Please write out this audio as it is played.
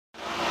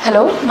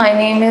Hello, my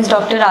name is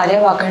Dr. Arya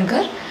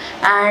Vakankar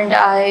and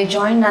I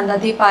joined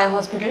Nandadeep Eye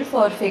Hospital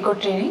for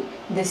Phaco training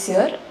this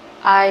year.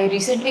 I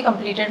recently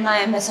completed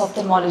my MS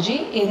Ophthalmology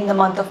in the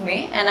month of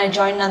May and I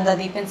joined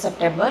Nandadeep in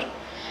September.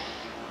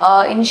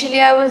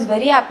 Initially I was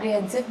very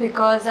apprehensive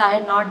because I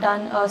had not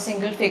done a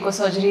single Phaco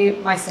surgery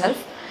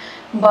myself,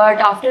 but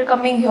after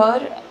coming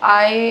here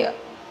I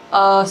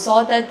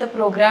saw that the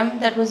program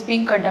that was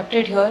being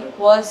conducted here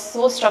was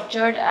so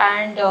structured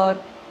and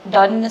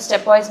done in a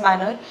stepwise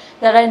manner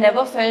that I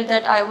never felt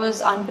that I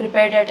was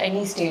unprepared at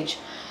any stage.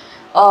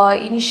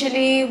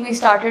 Initially we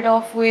started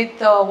off with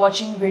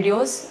watching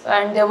videos,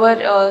 and there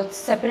were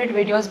separate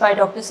videos by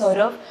Dr.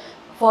 Saurabh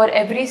for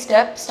every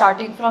step,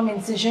 starting from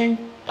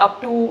incision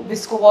up to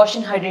visco wash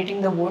and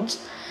hydrating the wounds.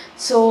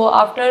 So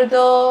after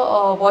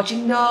the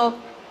watching the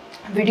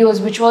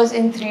videos, which was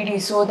in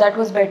 3D, so that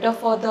was better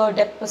for the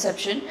depth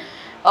perception,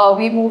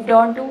 we moved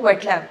on to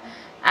wet lab.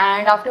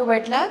 And after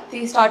wet lab,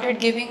 they started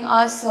giving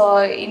us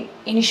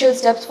initial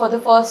steps for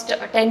the first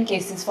 10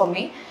 cases for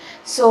me.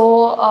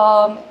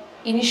 So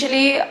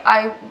initially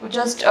I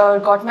just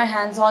got my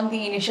hands on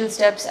the initial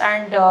steps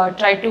and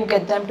tried to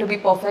get them to be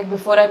perfect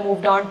before I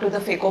moved on to the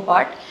Phaco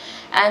part.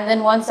 And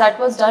then once that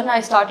was done, I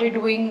started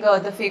doing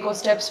the Phaco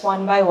steps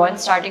one by one,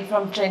 starting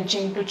from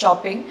trenching to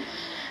chopping.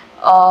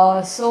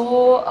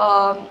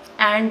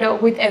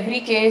 With every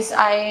case,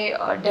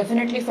 I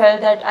definitely felt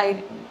that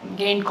I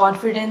gained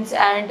confidence,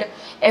 and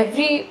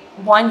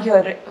everyone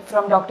here,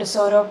 from Dr.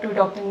 Saurabh to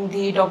Dr.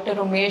 Nidhi, Dr.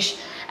 Umesh,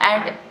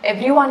 and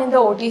everyone in the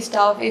OT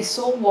staff is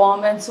so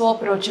warm and so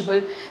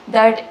approachable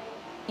that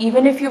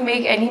even if you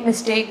make any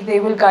mistake,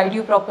 they will guide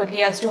you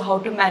properly as to how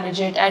to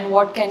manage it and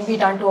what can be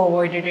done to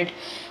avoid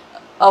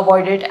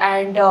it.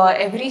 And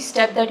every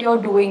step that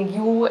you're doing,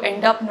 you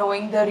end up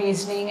knowing the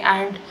reasoning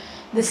and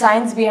the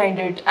science behind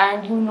it,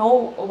 and you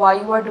know why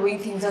you are doing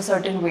things a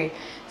certain way.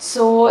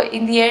 So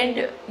in the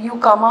end, you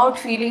come out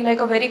feeling like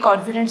a very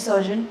confident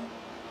surgeon,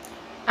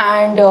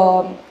 and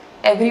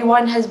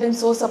everyone has been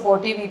so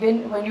supportive.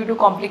 Even when you do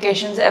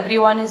complications,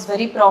 everyone is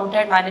very prompt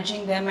at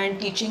managing them and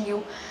teaching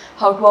you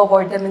how to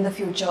avoid them in the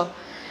future.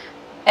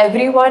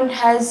 Everyone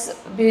has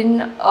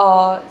been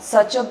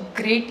such a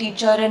great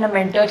teacher and a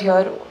mentor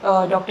here,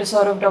 Dr.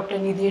 Saurabh, Dr.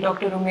 Nidhi,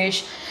 Dr.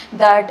 Umesh,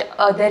 that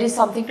there is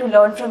something to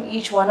learn from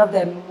each one of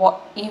them.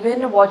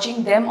 Even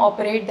watching them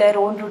operate their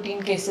own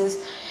routine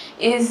cases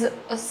is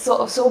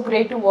so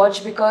great to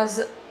watch,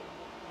 because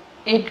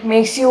it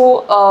makes you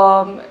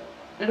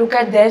look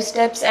at their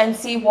steps and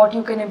see what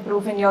you can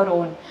improve in your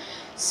own.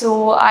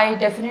 So I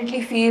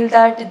definitely feel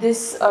that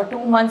this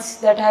 2 months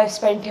that I have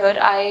spent here,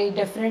 I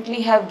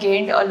definitely have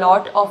gained a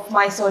lot of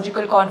my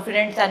surgical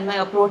confidence, and my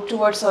approach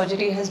towards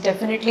surgery has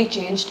definitely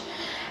changed.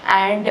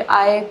 And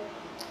I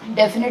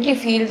definitely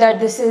feel that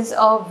this is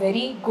a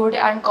very good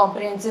and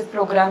comprehensive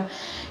program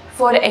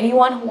for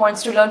anyone who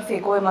wants to learn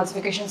phaco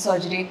emulsification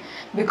surgery,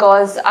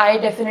 because I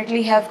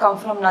definitely have come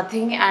from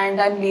nothing and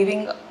I'm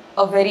leaving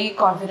a very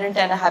confident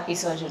and a happy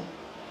surgeon.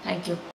 Thank you.